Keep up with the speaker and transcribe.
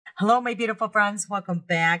Hello, my beautiful friends. Welcome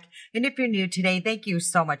back. And if you're new today, thank you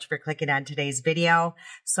so much for clicking on today's video.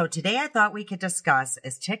 So today I thought we could discuss,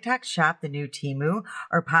 is TikTok Shop the new Temu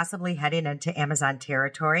or possibly heading into Amazon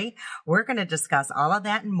territory? We're going to discuss all of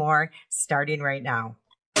that and more starting right now.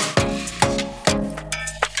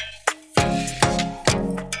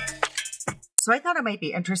 So I thought it might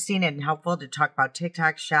be interesting and helpful to talk about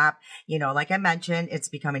TikTok Shop. You know, like I mentioned, it's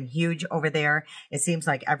becoming huge over there. It seems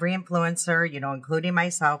like every influencer, including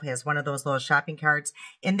myself, has one of those little shopping carts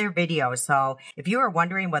in their video. So if you are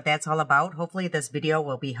wondering what that's all about, hopefully this video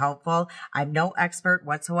will be helpful. I'm no expert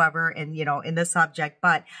whatsoever in the subject,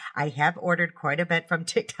 but I have ordered quite a bit from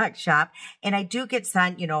TikTok Shop, and I do get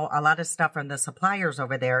sent, a lot of stuff from the suppliers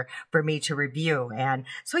over there for me to review. And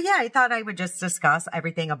so, yeah, I thought I would just discuss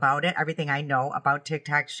everything about it, everything I know about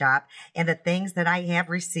TikTok Shop and the things that I have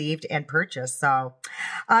received and purchased. So,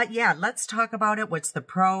 yeah, let's talk about it. What's the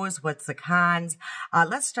pros? What's the cons?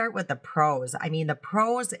 Let's start with the pros. I mean, the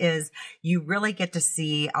pros is you really get to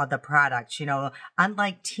see the products,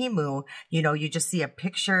 unlike Temu, you just see a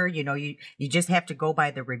picture, you just have to go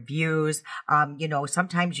by the reviews.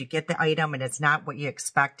 Sometimes you get the item and it's not what you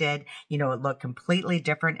expected. It looked completely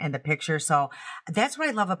different in the picture. So that's what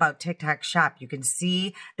I love about TikTok Shop. You can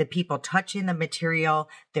see the people touching the material.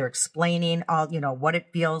 They're explaining all, what it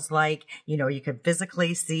feels like. You can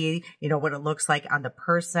physically see, what it looks like on the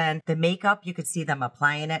person. The makeup, you could see them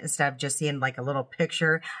applying it instead of just seeing like a little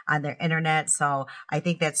picture on their internet. So I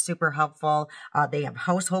think that's super helpful. They have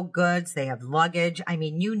household goods. They have luggage. I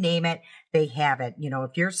mean, you name it, they have it.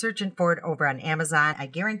 If you're searching for it over on Amazon, I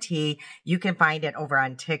guarantee you can find it over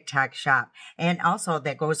on TikTok Shop. And also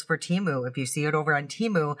that goes for Temu. If you see it over on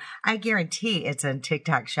Temu, I guarantee it's in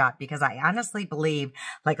TikTok Shop, because I honestly believe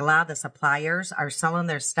like a lot of the suppliers are selling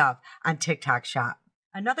their stuff on TikTok Shop.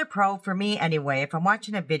 Another pro for me anyway, if I'm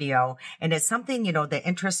watching a video and it's something, that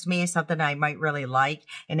interests me, something I might really like,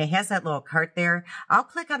 and it has that little cart there, I'll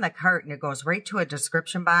click on the cart and it goes right to a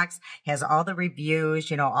description box, has all the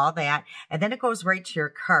reviews, all that, and then it goes right to your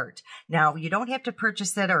cart. Now, you don't have to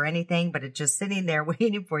purchase it or anything, but it's just sitting there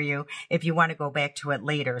waiting for you if you want to go back to it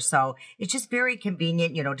later. So it's just very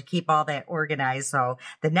convenient, to keep all that organized. So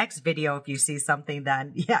the next video, if you see something,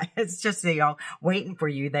 then yeah, it's just, waiting for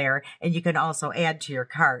you there, and you can also add to your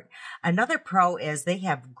cart. Another pro is they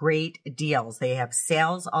have great deals. They have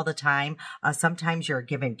sales all the time. Sometimes you're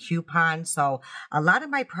given coupons. So a lot of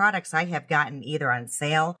my products I have gotten either on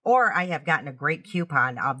sale or I have gotten a great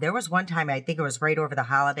coupon. There was one time, I think it was right over the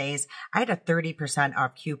holidays, I had a 30%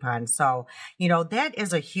 off coupon. So, that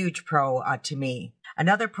is a huge pro to me.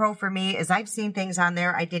 Another pro for me is I've seen things on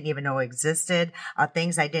there I didn't even know existed,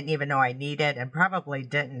 things I didn't even know I needed and probably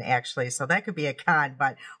didn't actually. So that could be a con,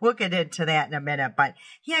 but we'll get into that in a minute. But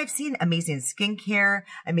yeah, I've seen amazing skincare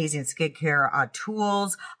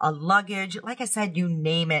tools, luggage. Like I said, you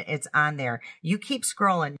name it, it's on there. You keep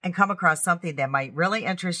scrolling and come across something that might really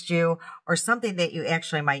interest you or something that you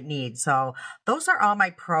actually might need. So those are all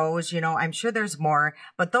my pros. I'm sure there's more,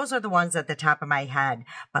 but those are the ones at the top of my head.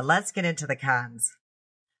 But let's get into the cons.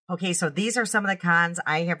 Okay, so these are some of the cons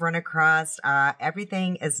I have run across.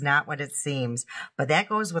 Everything is not what it seems, but that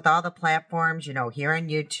goes with all the platforms, here on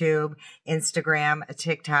YouTube, Instagram,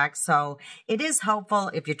 TikTok. So it is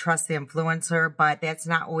helpful if you trust the influencer, but that's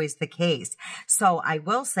not always the case. So I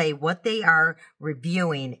will say what they are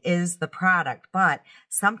reviewing is the product, but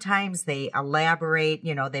sometimes they elaborate,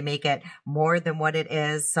 they make it more than what it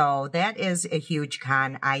is. So that is a huge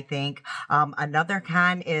con, I think. Another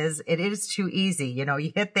con is it is too easy.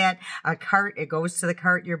 You hit that cart, it goes to the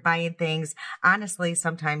cart, you're buying things, honestly,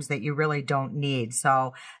 sometimes that you really don't need.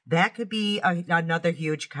 So that could be another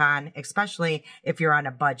huge con, especially if you're on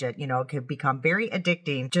a budget. It could become very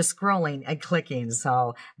addicting just scrolling and clicking.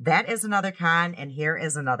 So that is another con, and here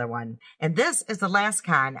is another one. And this is the last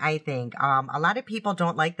con, I think. A lot of people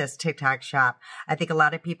don't like this TikTok Shop. I think a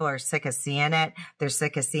lot of people are sick of seeing it. They're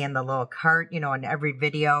sick of seeing the little cart, in every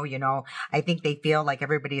video. I think they feel like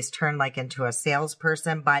everybody's turned like into a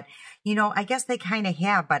salesperson, but I guess they kind of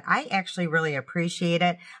have, but I actually really appreciate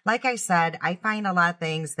it. Like I said, I find a lot of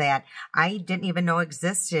things that I didn't even know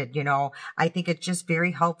existed. I think it's just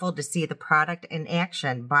very helpful to see the product in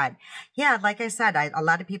action. But yeah, like I said, a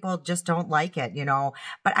lot of people just don't like it,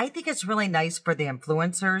 but I think it's really nice for the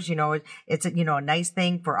influencers. It's a nice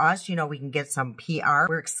thing for us. We can get some PR.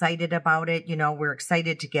 We're excited about it. We're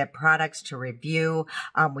excited to get products to review.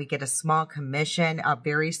 We get a small commission,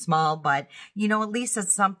 very small, but at least it's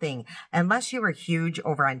it's something, unless you were huge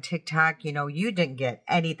over on TikTok, you know, you didn't get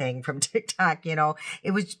anything from TikTok, you know,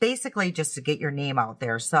 it was basically just to get your name out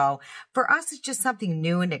there. So for us, it's just something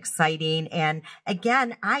new and exciting. And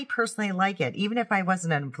again, I personally like it. Even if I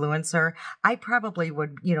wasn't an influencer, I probably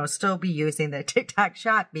would, you know, still be using the TikTok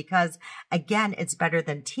shop because again, it's better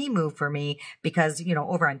than Temu for me because, you know,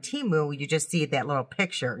 over on Temu, you just see that little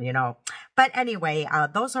picture, you know. But anyway,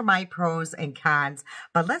 those are my pros and cons.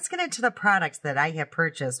 But let's get into the products that I have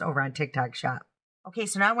purchased over on TikTok shop. Okay,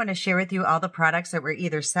 so now I want to share with you all the products that were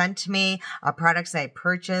either sent to me, products I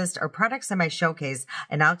purchased, or products in my showcase,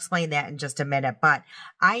 and I'll explain that in just a minute. But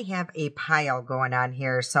I have a pile going on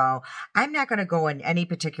here, so I'm not going to go in any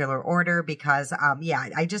particular order because, yeah,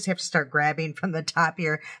 I just have to start grabbing from the top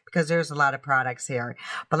here because there's a lot of products here.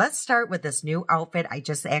 But let's start with this new outfit. I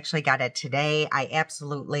just actually got it today. I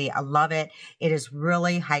absolutely love it. It is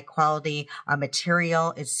really high quality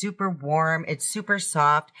material. It's super warm. It's super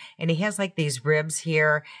soft, and it has like these ribs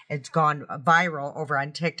here. It's gone viral over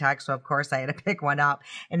on TikTok, so of course I had to pick one up,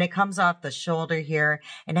 and it comes off the shoulder here.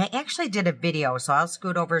 And I actually did a video, so I'll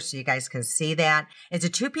scoot over so you guys can see that. It's a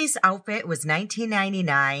two-piece outfit. It was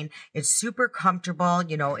 $19.99. It's super comfortable.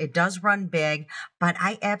 You know, it does run big, but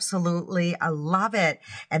I absolutely love it.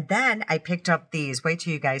 And then I picked up these. Wait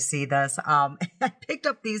till you guys see this. I picked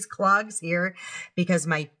up these clogs here because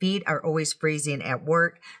my feet are always freezing at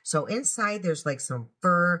work. So inside there's like some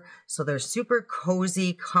fur, so they're super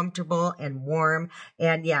cozy, comfortable, and warm.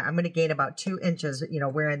 And yeah, I'm going to gain about 2 inches, you know,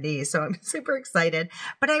 wearing these. So I'm super excited,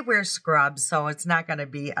 but I wear scrubs, so it's not going to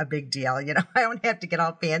be a big deal. You know, I don't have to get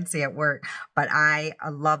all fancy at work, but I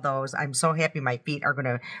love those. I'm so happy my feet are going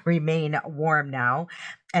to remain warm now.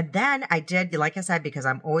 And then I did, like I said, because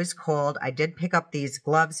I'm always cold, I did pick up these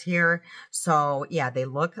gloves here. So yeah, they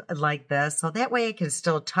look like this. So that way I can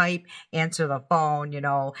still type, answer the phone, you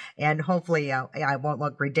know, and hopefully I won't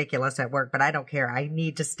look ridiculous at work, but I don't care. I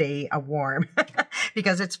need to stay warm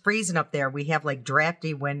because it's freezing up there. We have like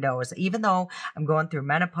drafty windows. Even though I'm going through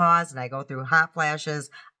menopause and I go through hot flashes,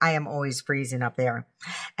 I am always freezing up there.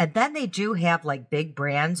 And then they do have like big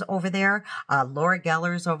brands over there. Laura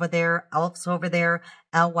Geller's over there, Elf's over there,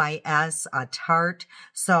 LYS, Tarte.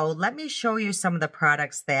 So let me show you some of the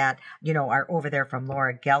products that, you know, are over there from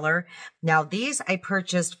Laura Geller. Now these I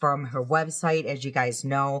purchased from her website, as you guys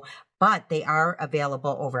know, but they are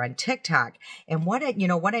available over on TikTok. And what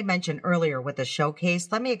I mentioned earlier with the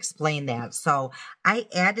showcase, let me explain that. So I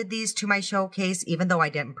added these to my showcase, even though I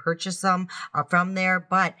didn't purchase them from there,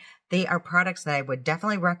 but they are products that I would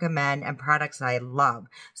definitely recommend and products that I love.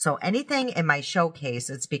 So anything in my showcase,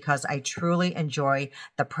 it's because I truly enjoy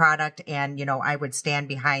the product and, you know, I would stand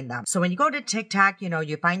behind them. So when you go to TikTok, you know,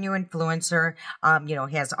 you find your influencer, you know,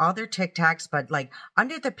 has all their TikToks, but like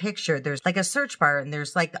under the picture, there's like a search bar and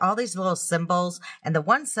there's like all these little symbols, and the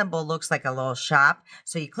one symbol looks like a little shop.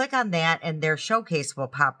 So you click on that and their showcase will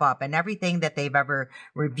pop up, and everything that they've ever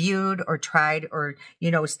reviewed or tried or, you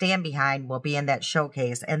know, stand behind will be in that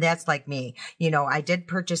showcase. And that's like me. You know, I did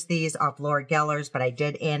purchase these off Laura Geller's, but I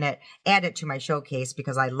did add it to my showcase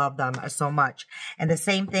because I love them so much. And the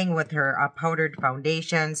same thing with her powdered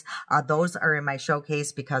foundations. Those are in my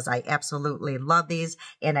showcase because I absolutely love these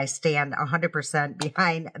and I stand 100%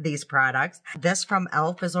 behind these products. This from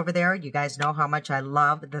Elf is over there. You guys know how much I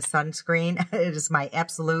love the sunscreen. It is my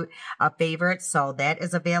absolute favorite. So that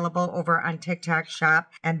is available over on TikTok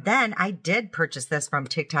shop. And then I did purchase this from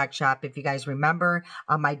TikTok shop. If you guys remember,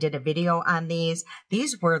 I did a video on these.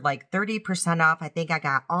 These were like 30% off. I think I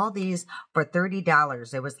got all these for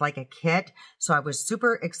 $30. It was like a kit. So I was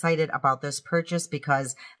super excited about this purchase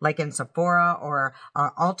because like in Sephora or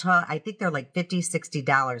Ulta, I think they're like $50,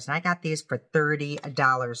 $60. And I got these for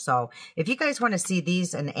 $30. So if you guys want to see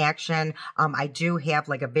these in action, I do have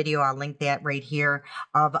like a video. I'll link that right here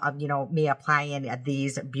of you know, me applying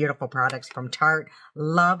these beautiful products from Tarte.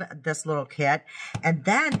 Love this little kit. And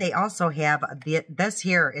then they also have this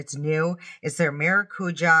here. It's new. It's their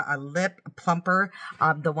Maracuja lip plumper,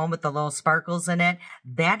 the one with the little sparkles in it.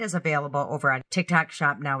 That is available over on TikTok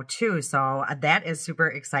shop now too. So that is super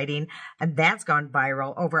exciting. And that's gone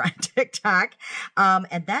viral over on TikTok.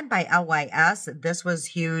 And then by LYS, this was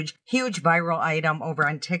huge viral item over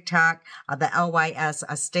on TikTok. The LYS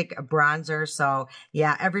stick bronzer. So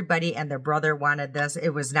yeah, everybody and their brother wanted this. It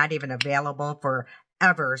was not even available for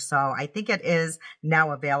ever. So I think it is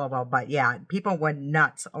now available, but yeah, people went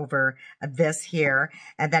nuts over this here.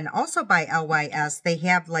 And then also by LYS, they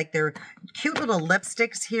have like their cute little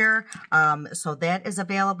lipsticks here. So that is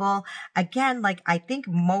available. Again, like I think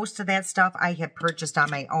most of that stuff I have purchased on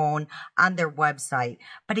my own on their website.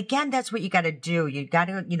 But again, that's what you got to do. You got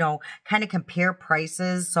to, you know, kind of compare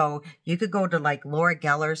prices. So you could go to like Laura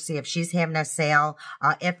Geller, see if she's having a sale.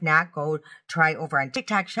 If not, go try over on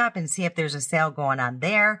TikTok Shop and see if there's a sale going on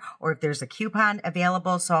there or if there's a coupon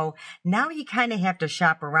available. So now you kind of have to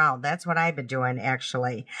shop around. That's what I've been doing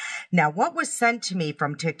actually. Now, what was sent to me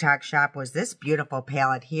from TikTok Shop was this beautiful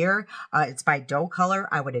palette here. It's by Doe Color.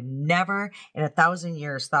 I would have never in 1,000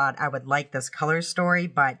 years thought I would like this color story,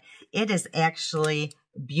 but it is actually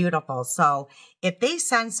beautiful. So if they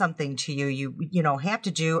send something to you, you know, have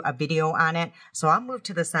to do a video on it. So I'll move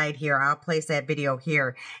to the side here. I'll place that video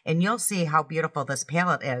here and you'll see how beautiful this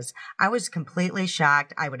palette is. I was completely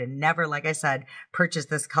shocked. I would have never, like I said, purchased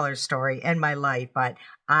this color story in my life, but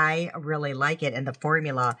I really like it. And the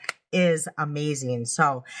formula is amazing.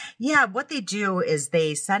 So yeah, what they do is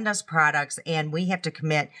they send us products and we have to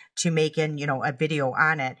commit to making, you know, a video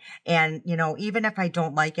on it. And, you know, even if I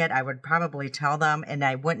don't like it, I would probably tell them and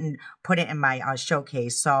I wouldn't put it in my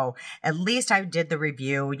showcase. So at least I did the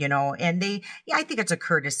review, you know, and yeah, I think it's a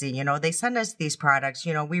courtesy, you know, they send us these products,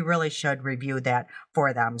 you know, we really should review that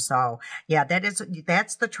for them. So yeah,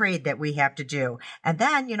 that's the trade that we have to do. And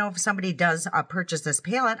then, you know, if somebody does purchase this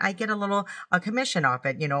palette, I get a commission off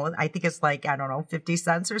it, you know. I think it's like, I don't know, 50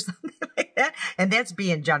 cents or something like that. And that's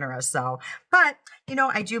being generous. So, but, you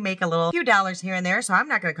know, I do make a few dollars here and there. So I'm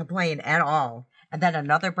not going to complain at all. And then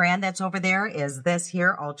another brand that's over there is this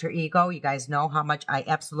here, Alter Ego. You guys know how much I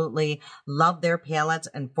absolutely love their palettes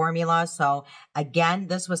and formula. So again,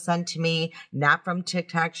 this was sent to me, not from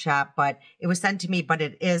TikTok Shop, but it was sent to me, but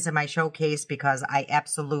it is in my showcase because I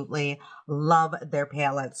absolutely love their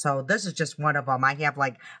palettes. So this is just one of them. I have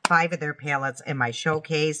like 5 of their palettes in my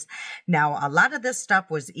showcase. Now, a lot of this stuff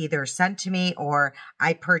was either sent to me or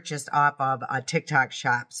I purchased off of a TikTok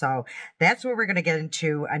Shop. So that's what we're going to get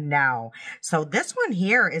into now. So this one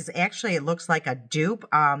here is actually, it looks like a dupe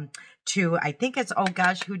to, I think it's, oh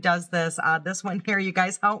gosh, who does this? This one here, you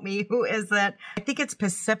guys help me. Who is it? I think it's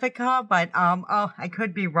Pacifica, but oh, I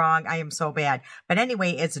could be wrong. I am so bad. But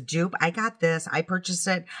anyway, it's a dupe. I got this. I purchased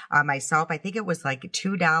it myself. I think it was like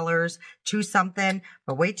 $2, 2 something.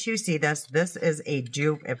 But wait till you see this. This is a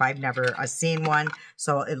dupe if I've never seen one.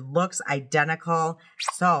 So it looks identical.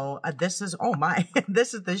 So this is, oh my,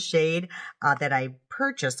 this is the shade that I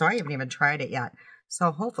purchased. So I haven't even tried it yet. So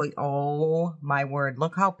hopefully, oh my word,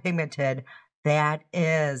 look how pigmented that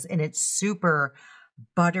is. And it's super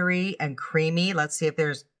buttery and creamy. Let's see if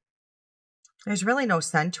there's really no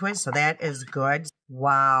scent to it. So that is good.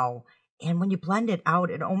 Wow. And when you blend it out,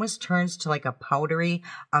 it almost turns to like a powdery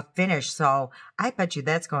finish. So I bet you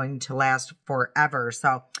that's going to last forever.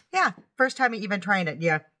 So yeah, first time even trying it.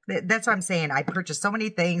 Yeah. That's what I'm saying. I purchased so many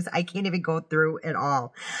things. I can't even go through it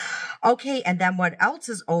all. Okay. And then what else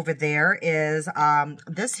is over there is,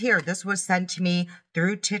 this here, this was sent to me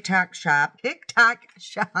through TikTok Shop. Yeah,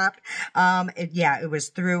 it was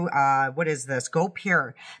through, what is this? Go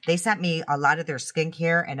Pure. They sent me a lot of their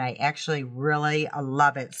skincare and I actually really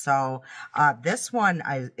love it. So, this one,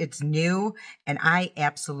 it's new and I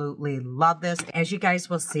absolutely love this. As you guys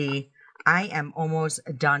will see, I am almost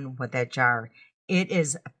done with that jar. It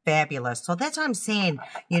is fabulous. So that's what I'm saying.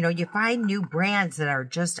 You know, you find new brands that are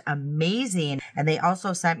just amazing. And they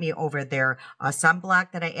also sent me over their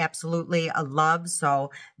sunblock that I absolutely love.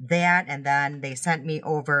 So that, and then they sent me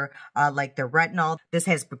over like the retinol. This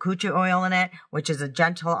has bakuchi oil in it, which is a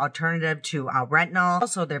gentle alternative to retinol.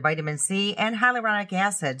 Also their vitamin C and hyaluronic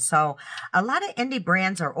acid. So a lot of indie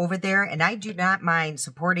brands are over there and I do not mind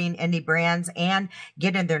supporting indie brands and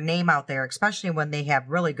getting their name out there, especially when they have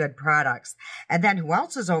really good products. And then who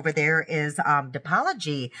else is over there is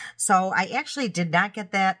Dipology. So I actually did not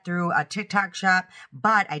get that through a TikTok Shop,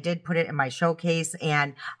 but I did put it in my showcase.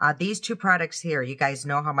 And these 2 products here, you guys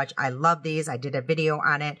know how much I love these. I did a video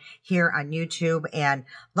on it here on YouTube. And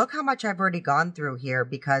look how much I've already gone through here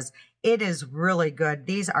because it is really good.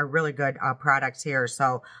 These are really good products here.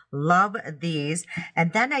 So love these.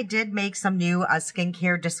 And then I did make some new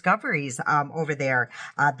skincare discoveries over there.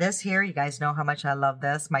 This here, you guys know how much I love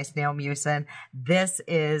this. My Snail Mucin. This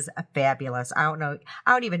is fabulous. I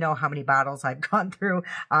don't even know how many bottles I've gone through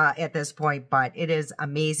at this point, but it is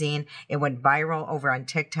amazing. It went viral over on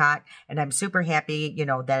TikTok and I'm super happy, you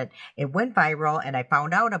know, that it went viral and I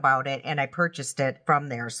found out about it and I purchased it from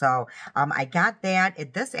there. So I got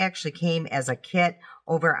that. This actually actually came as a kit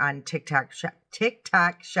over on TikTok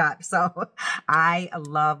shop. So I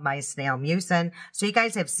love my snail mucin. So you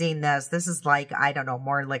guys have seen this. This is like, I don't know,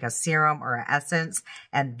 more like a serum or an essence.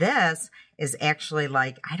 And this is actually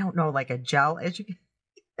like, I don't know, like a gel.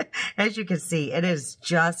 As you can see, it is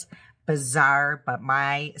just bizarre, but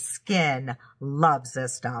my skin loves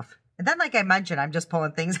this stuff. And then, like I mentioned, I'm just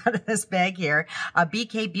pulling things out of this bag here.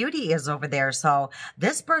 BK Beauty is over there. So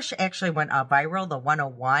this brush actually went viral, the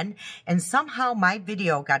 101. And somehow my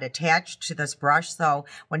video got attached to this brush. So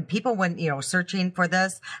when people went, searching for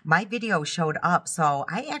this, my video showed up. So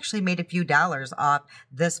I actually made a few dollars off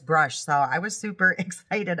this brush. So I was super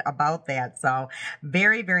excited about that. So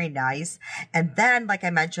very, very nice. And then, like I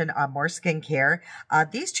mentioned, more skincare.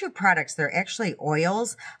 These two products, they're actually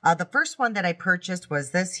oils. The first one that I purchased was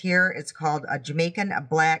this here. It's called a Jamaican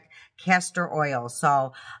Black Castor Oil.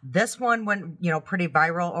 So this one went, pretty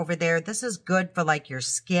viral over there. This is good for like your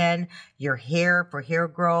skin, your hair, for hair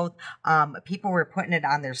growth. People were putting it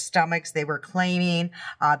on their stomachs. They were claiming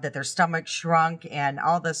that their stomach shrunk and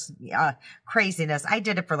all this craziness. I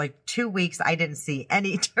did it for like 2 weeks. I didn't see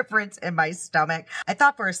any difference in my stomach. I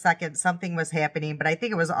thought for a second something was happening, but I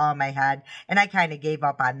think it was all in my head, and I kind of gave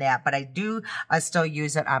up on that. But I do still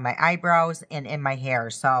use it on my eyebrows and in my hair.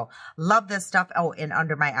 So love this stuff. Oh, and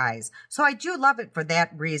under my eyes. So I do love it for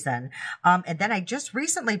that reason. And then I just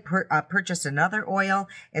recently purchased another oil.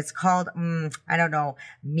 It's called, I don't know,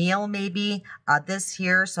 meal maybe, this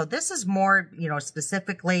here. So this is more,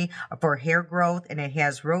 specifically for hair growth, and it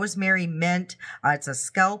has rosemary, mint. It's a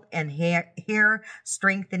scalp and hair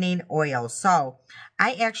strengthening oil. So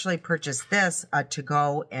I actually purchased this to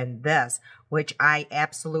go in this, which I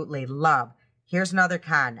absolutely love. Here's another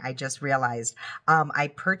con I just realized. I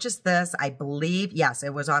purchased this, I believe, yes,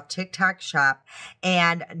 it was off TikTok shop,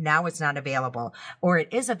 and now it's not available. Or it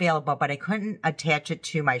is available, but I couldn't attach it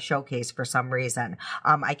to my showcase for some reason.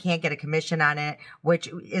 I can't get a commission on it, which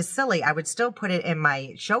is silly. I would still put it in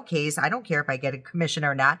my showcase. I don't care if I get a commission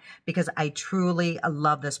or not, because I truly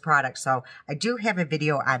love this product. So I do have a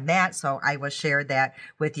video on that, so I will share that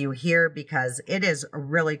with you here because it is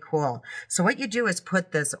really cool. So what you do is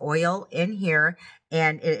put this oil in here.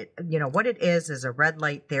 And it, what it is a red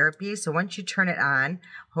light therapy. So once you turn it on,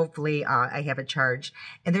 hopefully I have it charged,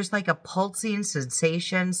 and there's like a pulsing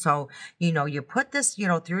sensation. So, you put this,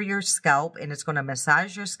 through your scalp, and it's going to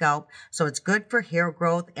massage your scalp. So it's good for hair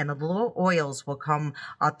growth, and the little oils will come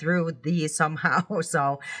through these somehow.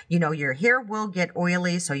 So, your hair will get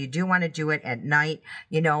oily. So you do want to do it at night,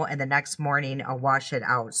 and the next morning wash it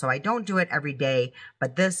out. So I don't do it every day,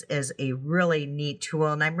 but this is a really neat tool,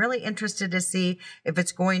 and I'm really interested to see if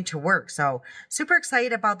it's going to work. So super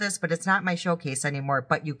excited about this, but it's not my showcase anymore,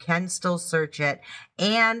 but you can still search it.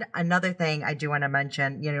 And another thing I do want to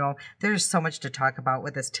mention, there's so much to talk about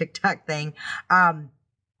with this TikTok thing.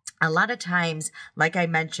 A lot of times, like I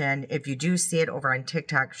mentioned, if you do see it over on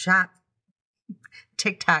TikTok shop,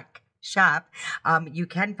 you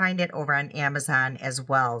can find it over on Amazon as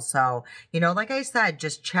well. So, like I said,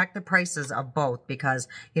 just check the prices of both because,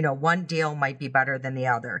 one deal might be better than the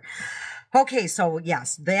other. Okay, so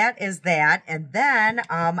yes, that is that. And then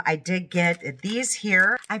I did get these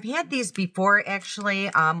here. I've had these before, actually.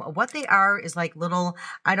 What they are is like little,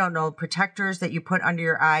 I don't know, protectors that you put under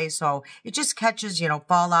your eyes. So it just catches,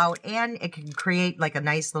 fallout, and it can create like a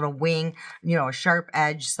nice little wing, a sharp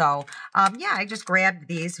edge. So yeah, I just grabbed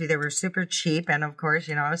these. They were super cheap. And of course,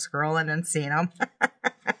 I was scrolling and seeing them.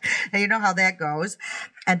 And you know how that goes.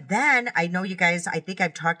 And then I know you guys, I think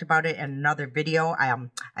I've talked about it in another video.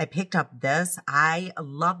 I picked up this. I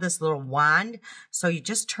love this little wand. So you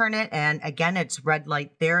just turn it, and again, it's red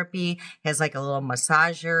light therapy. It has like a little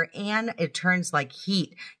massager, and it turns like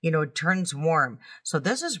heat, it turns warm. So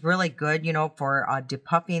this is really good, for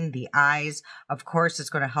depuffing the eyes. Of course,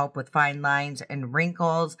 it's going to help with fine lines and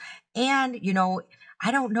wrinkles. And, I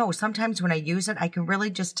don't know. Sometimes when I use it, I can really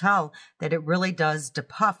just tell that it really does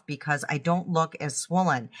depuff because I don't look as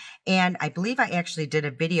swollen. And I believe I actually did a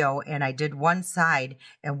video, and I did one side,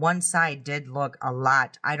 and one side did look a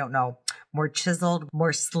lot, I don't know, more chiseled,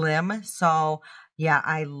 more slim. So yeah,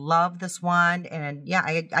 I love this one. And yeah,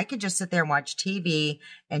 I could just sit there and watch TV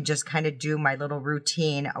and just kind of do my little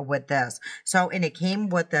routine with this. So, and it came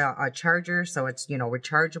with a charger, so it's,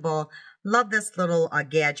 rechargeable. Love this little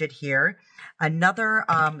gadget here. Another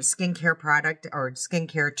skincare product or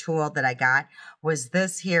skincare tool that I got was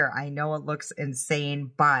this here. I know it looks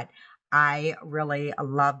insane, but I really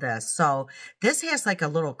love this. So this has like a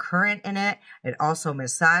little current in it. It also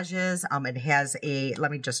massages. It has a,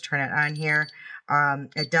 let me just turn it on here.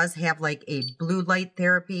 It does have like a blue light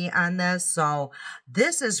therapy on this. So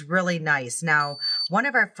this is really nice. Now, one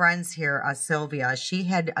of our friends here, Sylvia, she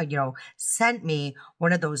had, sent me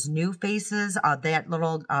one of those new faces, that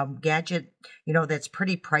little gadget, that's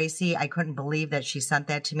pretty pricey. I couldn't believe that she sent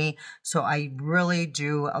that to me. So I really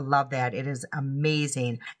do love that. It is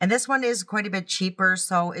amazing. And this one is quite a bit cheaper.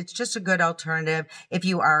 So it's just a good alternative if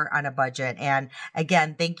you are on a budget. And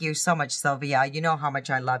again, thank you so much, Sylvia. You know how much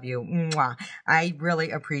I love you. Mwah. I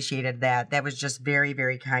really appreciated that. That was just very,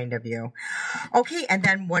 very kind of you. Okay. And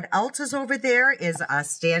then what else is over there is a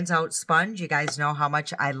Stands Out sponge. You guys know how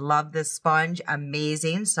much I love this sponge.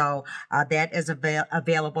 Amazing. So that is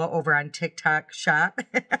available over on TikTok shop.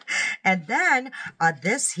 And then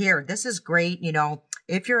this here, this is great.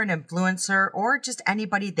 If you're an influencer or just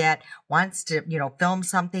anybody that wants to, film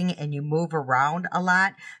something and you move around a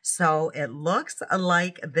lot. So it looks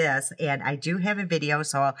like this, and I do have a video,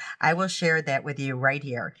 so I will share that with you right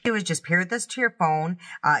here. You would just pair this to your phone.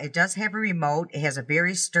 It does have a remote. It has a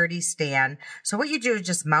very sturdy stand. So what you do is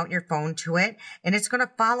just mount your phone to it, and it's going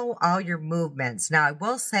to follow all your movements. Now, I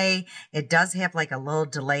will say it does have like a little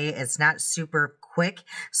delay. It's not super quick.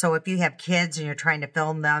 So if you have kids and you're trying to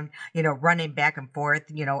film them, running back and forth,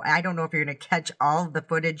 I don't know if you're going to catch all of the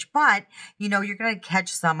footage, but, you're going to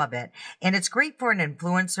catch some of it. And it's great for an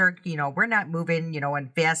influencer. We're not moving, in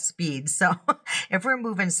fast speed. So if we're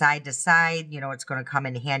moving side to side, it's going to come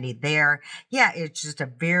in handy there. Yeah, it's just a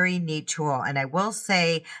very neat tool. And I will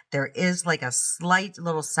say there is like a slight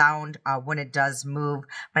little sound when it does move,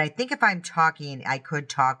 but I think if I'm talking, I could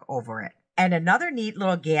talk over it. And another neat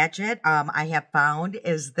little gadget I have found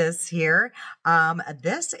is this here.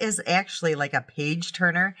 This is actually like a page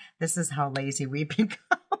turner. This is how lazy we become.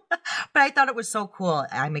 But I thought it was so cool.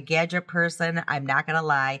 I'm a gadget person. I'm not going to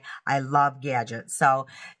lie. I love gadgets. So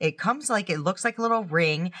it looks like a little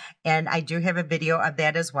ring. And I do have a video of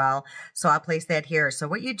that as well. So I'll place that here. So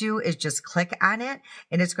what you do is just click on it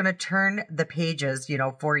and it's going to turn the pages,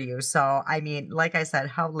 for you. So, I mean, like I said,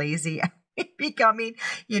 how lazy becoming,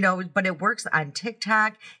 but it works on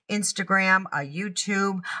TikTok, Instagram,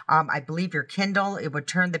 YouTube. I believe your Kindle, it would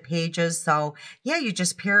turn the pages. So yeah, you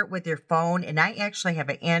just pair it with your phone. And I actually have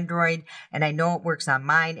an Android and I know it works on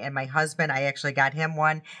mine and my husband. I actually got him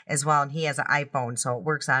one as well. And he has an iPhone. So it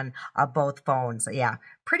works on both phones. Yeah.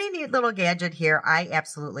 Pretty neat little gadget here. I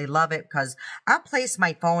absolutely love it because I'll place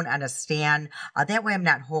my phone on a stand. That way I'm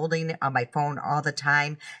not holding my phone all the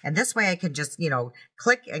time. And this way I can just,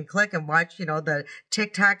 click and watch, the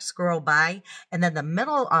TikTok scroll by. And then the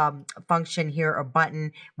middle function here or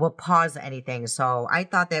button will pause anything. So I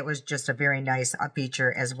thought that was just a very nice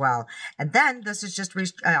feature as well. And then this is just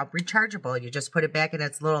rechargeable. You just put it back in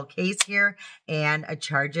its little case here and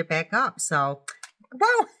charge it back up. So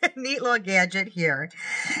whoa, neat little gadget here.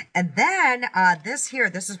 And then this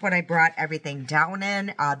is what I brought everything down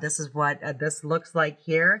in. This is what this looks like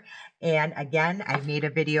here. And again, I made a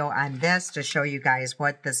video on this to show you guys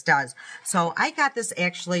what this does. So I got this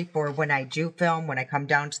actually for when I do film, when I come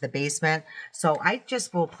down to the basement. So I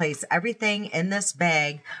just will place everything in this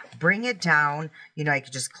bag, bring it down. I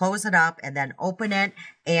could just close it up and then open it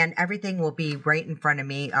and everything will be right in front of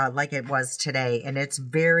me like it was today. And it's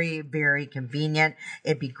very, very convenient.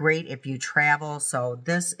 It'd be great if you travel. So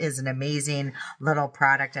this is an amazing little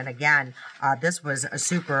product. And again, this was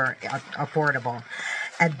super affordable.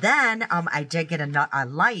 And then I did get a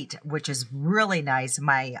light, which is really nice.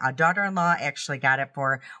 My daughter-in-law actually got it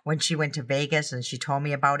for when she went to Vegas and she told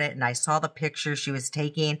me about it. And I saw the pictures she was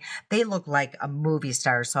taking. They look like a movie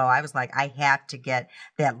star. So I was like, I have to get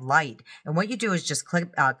that light. And what you do is just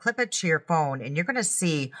clip it to your phone and you're going to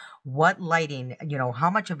see what lighting,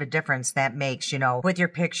 how much of a difference that makes, with your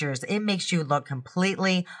pictures. It makes you look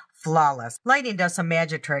completely flawless. Lighting does some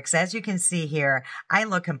magic tricks. As you can see here, I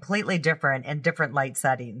look completely different in different light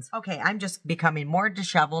settings. Okay, I'm just becoming more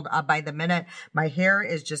disheveled by the minute. My hair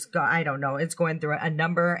is just, I don't know, it's going through a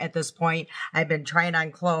number at this point. I've been trying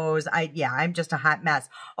on clothes. I'm just a hot mess.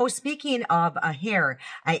 Oh, speaking of hair,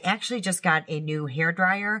 I actually just got a new hair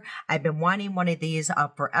dryer. I've been wanting one of these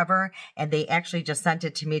forever, and they actually just sent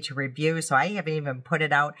it to me to review, so I haven't even put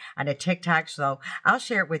it out on a TikTok, so I'll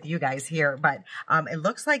share it with you guys here. But it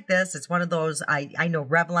looks like this. It's one of those, I know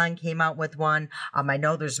Revlon came out with one. I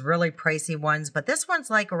know there's really pricey ones, but this one's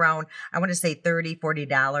like around, I want to say $30,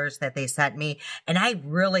 $40 that they sent me. And I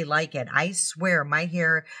really like it. I swear my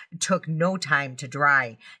hair took no time to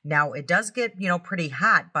dry. Now it does get, pretty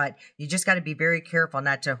hot, but you just got to be very careful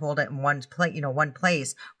not to hold it in one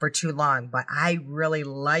place for too long. But I really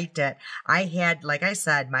liked it. I had, like I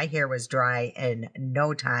said, my hair was dry in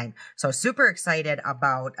no time. So super excited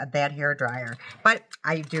about that hair dryer. But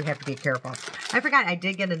I do do have to be careful. I forgot I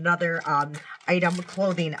did get another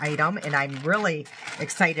clothing item, and I'm really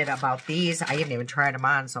excited about these. I haven't even tried them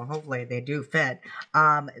on, so hopefully they do fit.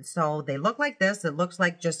 So they look like this. It looks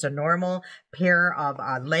like just a normal pair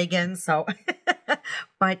of leggings. So,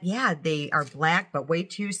 but yeah, they are black, but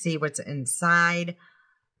wait till you see what's inside.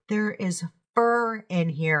 There is fur in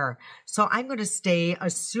here. So I'm going to stay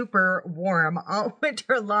super warm all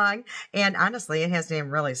winter long. And honestly, it hasn't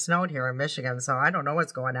even really snowed here in Michigan, so I don't know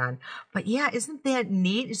what's going on. But yeah, isn't that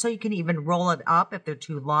neat? So you can even roll it up if they're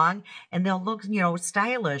too long, and they'll look, you know,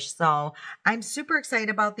 stylish. So I'm super excited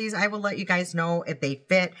about these. I will let you guys know if they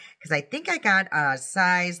fit, because I think I got a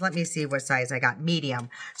size. Let me see what size I got. Medium.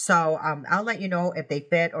 So I'll let you know if they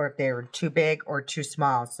fit or if they're too big or too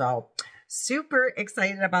small. So super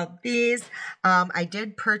excited about these. I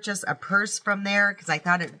did purchase a purse from there because I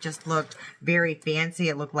thought it just looked very fancy.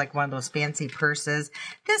 It looked like one of those fancy purses.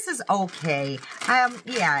 This is okay.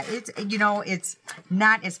 Yeah, it's, you know, it's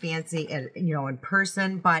not as fancy as, you know, in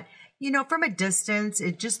person, but you know, from a distance,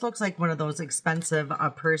 it just looks like one of those expensive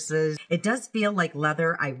purses. It does feel like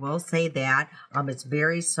leather, I will say that. It's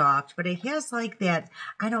very soft, but it has like that,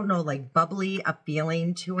 I don't know, like bubbly a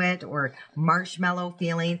feeling to it, or marshmallow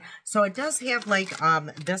feeling. So it does have like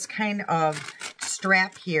this kind of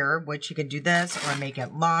strap here, which you can do this or make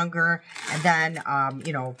it longer. And then,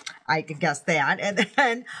 you know, I could guess that. And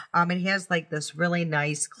then it has like this really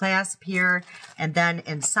nice clasp here. And then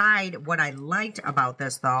inside, what I liked about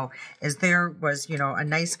this though, is there was, you know, a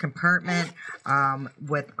nice compartment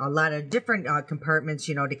with a lot of different compartments,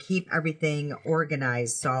 you know, to keep everything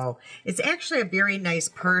organized. So it's actually a very nice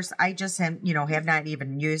purse. I just have, you know, have not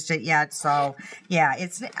even used it yet. So yeah,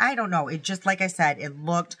 it's, I don't know. It just, like I said, it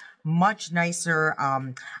looked much nicer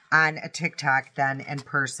on a TikTok than in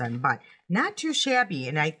person, but not too shabby.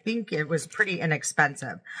 And I think it was pretty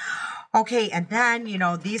inexpensive. Okay, and then, you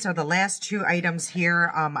know, these are the last two items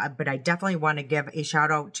here, but I definitely want to give a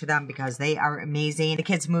shout out to them because they are amazing. The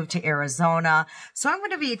kids moved to Arizona, so I'm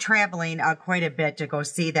going to be traveling quite a bit to go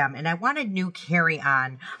see them, and I wanted new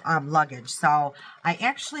carry-on luggage. So I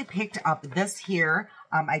actually picked up this here.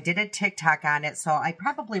 I did a TikTok on it, so I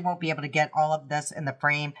probably won't be able to get all of this in the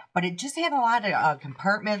frame, but it just had a lot of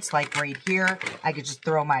compartments, like right here. I could just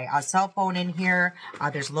throw my cell phone in here.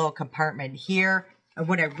 There's a little compartment here. And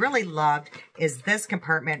what I really loved is this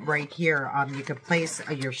compartment right here. You can place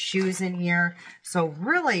your shoes in here. So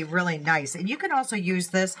really, really nice. And you can also use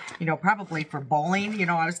this, you know, probably for bowling. You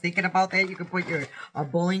know, I was thinking about that. You can put your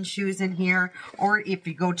bowling shoes in here, or if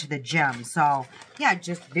you go to the gym. So yeah,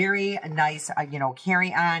 just very nice, you know,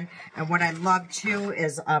 carry on. And what I love too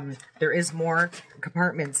is there is more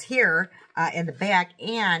compartments here in the back.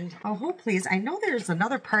 And oh, hold please, I know there's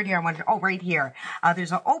another part here I wanted to, oh, right here.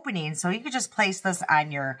 There's an opening, so you could just place this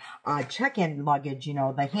on your check-in luggage, you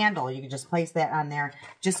know, the handle. You can just place that on there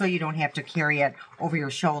just so you don't have to carry it over your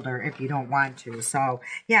shoulder if you don't want to. So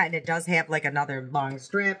yeah, and it does have like another long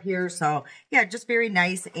strap here. So yeah, just very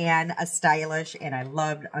nice and stylish, and I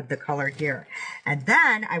loved the color here. And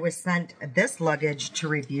then I was sent this luggage to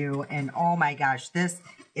review, and oh my gosh, this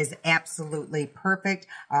is absolutely perfect.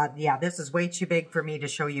 Yeah, this is way too big for me to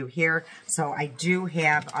show you here. So I do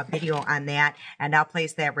have a video on that, and I'll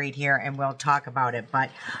place that right here and we'll talk about it. But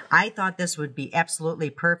I thought this would be absolutely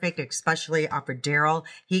perfect, especially for Daryl.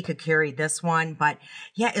 He could carry this one. But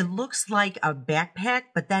yeah, it looks like a backpack,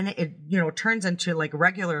 but then it, you know, turns into like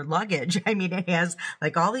regular luggage. I mean, it has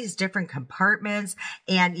like all these different compartments,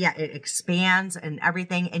 and yeah, it expands and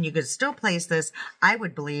everything. And you could still place this, I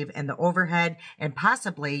would believe, in the overhead and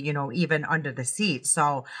possibly, you know, even under the seat.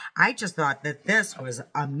 So I just thought that this was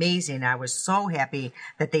amazing. I was so happy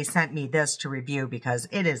that they sent me this to review because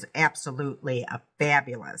it is absolutely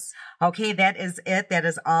fabulous. Okay, that is it. That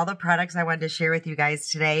is all the products I wanted to share with you guys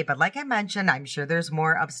today. But like I mentioned, I'm sure there's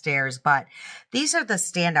more upstairs, but these are the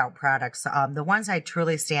standout products, the ones I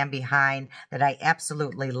truly stand behind that I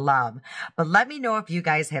absolutely love. But let me know if you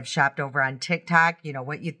guys have shopped over on TikTok, you know,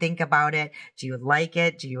 what you think about it. Do you like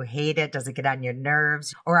it? Do you hate it? Does it get on your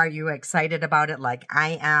nerves? Or are you excited about it like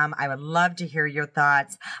I am? I would love to hear your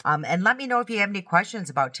thoughts. And let me know if you have any questions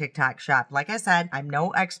about TikTok Shop. Like I said, I'm no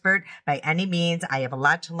expert by any means. I have a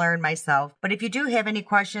lot to learn myself. But if you do have any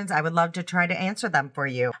questions, I would love to try to answer them for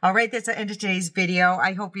you. All right, that's the end of today's video.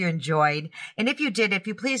 I hope you enjoyed. And if you did, if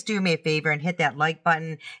you please do me a favor and hit that like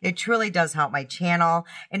button. It truly does help my channel.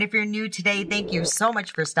 And if you're new today, thank you so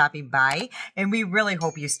much for stopping by. And we really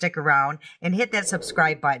hope you stick around and hit that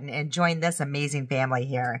subscribe button and join this amazing family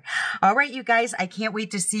here. All right, you guys, I can't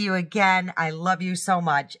wait to see you again. I love you so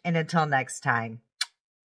much. And until next time.